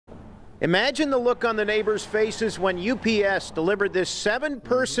Imagine the look on the neighbors' faces when UPS delivered this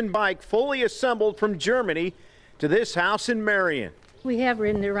 7-person bike fully assembled from Germany to this house in Marion. We have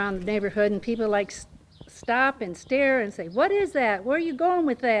ridden around the neighborhood and people like stop and stare and say, "What is that? Where are you going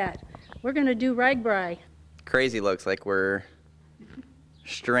with that?" We're going to do Ragbrai. Crazy looks like we're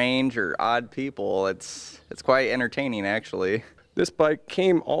strange or odd people. It's quite entertaining, actually. This bike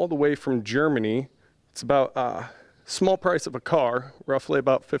came all the way from Germany. It's about small price of a car, roughly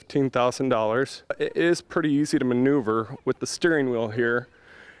about $15,000. It is pretty easy to maneuver with the steering wheel here,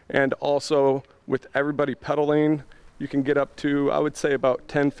 and also with everybody pedaling, you can get up to, I would say, about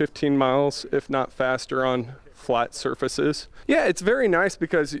 10-15 miles, if not faster, on flat surfaces. Yeah, it's very nice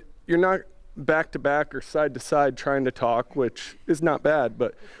because you're not back to back or side to side trying to talk, which is not bad,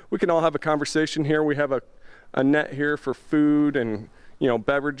 but we can all have a conversation here. We have a net here for food and,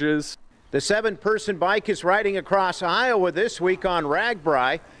 beverages. The 7-person bike is riding across Iowa this week on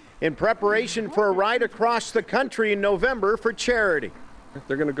Ragbrai in preparation for a ride across the country in November for charity.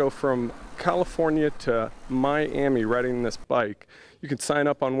 They're going to go from California to Miami riding this bike. You can sign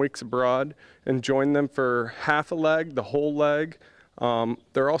up on Weeks Abroad and join them for half a leg, the whole leg.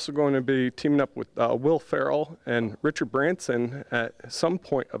 They're also going to be teaming up with Will Ferrell and Richard Branson at some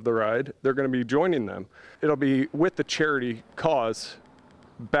point of the ride. They're going to be joining them. It'll be with the charity cause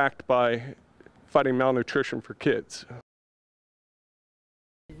backed by fighting malnutrition for kids.